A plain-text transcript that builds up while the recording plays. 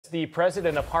the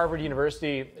president of Harvard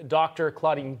University, Dr.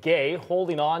 Claudine Gay,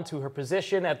 holding on to her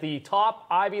position at the top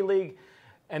Ivy League.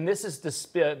 And this is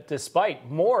despite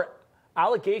more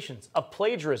allegations of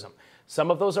plagiarism.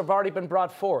 Some of those have already been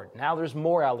brought forward. Now there's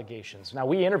more allegations. Now,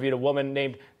 we interviewed a woman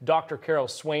named Dr. Carol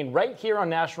Swain right here on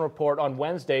National Report on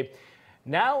Wednesday.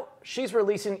 Now she's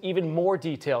releasing even more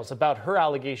details about her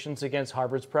allegations against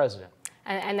Harvard's president.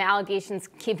 And the allegations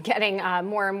keep getting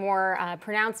more and more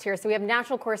pronounced here. So we have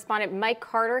national correspondent Mike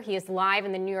Carter. He is live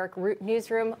in the New York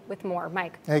newsroom with more.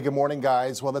 Mike. Hey, good morning,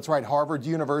 guys. Well, that's right. Harvard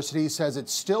University says it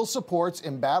still supports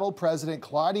embattled President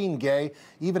Claudine Gay,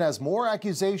 even as more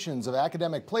accusations of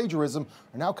academic plagiarism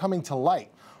are now coming to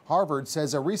light. Harvard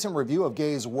says a recent review of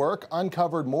Gay's work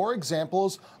uncovered more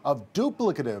examples of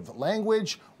duplicative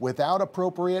language without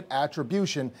appropriate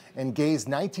attribution in Gay's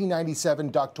 1997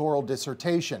 doctoral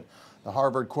dissertation. The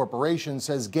Harvard Corporation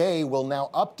says Gay will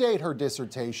now update her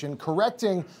dissertation,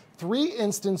 correcting 3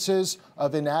 instances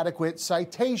of inadequate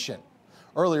citation.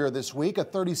 Earlier this week, a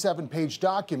 37-page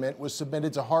document was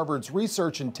submitted to Harvard's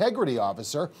research integrity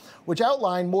officer, which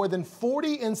outlined more than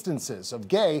 40 instances of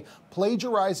Gay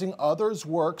plagiarizing others'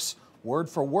 works word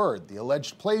for word. The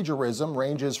alleged plagiarism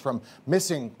ranges from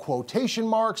missing quotation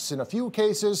marks in a few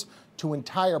cases to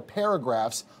entire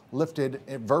paragraphs lifted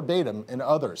verbatim in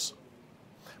others.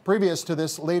 Previous to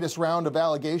this latest round of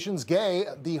allegations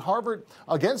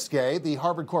against Gay, the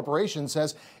Harvard Corporation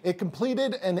says it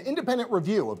completed an independent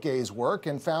review of Gay's work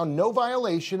and found no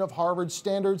violation of Harvard's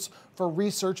standards for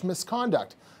research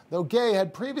misconduct, though Gay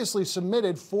had previously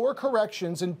submitted 4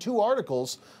 corrections in 2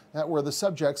 articles that were the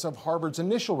subjects of Harvard's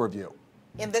initial review.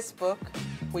 In this book,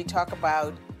 we talk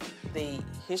about the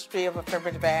history of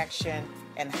affirmative action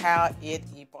and how it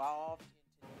evolved.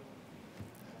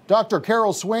 Dr.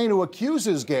 Carol Swain, who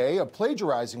accuses Gay of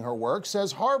plagiarizing her work,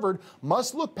 says Harvard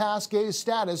must look past Gay's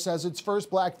status as its first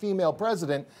black female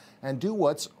president and do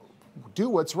what's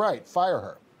right. Fire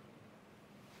her.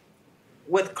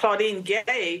 With Claudine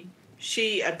Gay,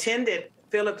 she attended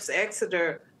Phillips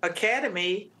Exeter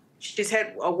Academy. She's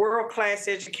had a world-class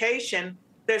education.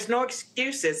 There's no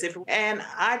excuses. And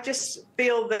I just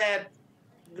feel that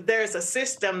there's a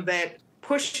system that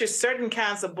pushes certain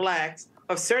kinds of blacks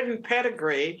of certain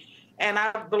pedigree, and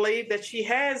I believe that she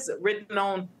has written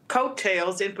on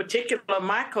coattails, in particular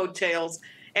my coattails,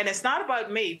 and it's not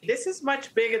about me. This is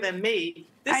much bigger than me.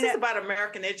 This is about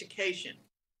American education.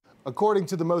 According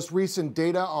to the most recent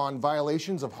data on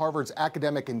violations of Harvard's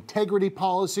academic integrity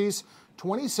policies,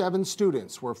 27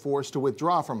 students were forced to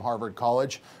withdraw from Harvard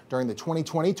College during the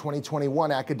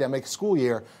 2020-2021 academic school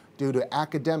year due to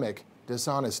academic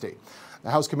dishonesty. The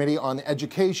House Committee on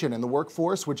Education and the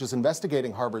Workforce, which is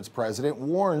investigating Harvard's president,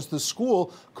 warns the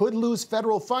school could lose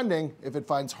federal funding if it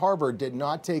finds Harvard did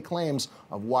not take claims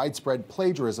of widespread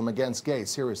plagiarism against Gay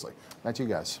seriously. Back to you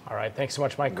guys. All right. Thanks so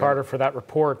much, Mike Carter, for that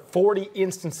report. 40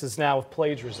 instances now of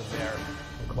plagiarism there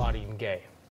from Claudine Gay.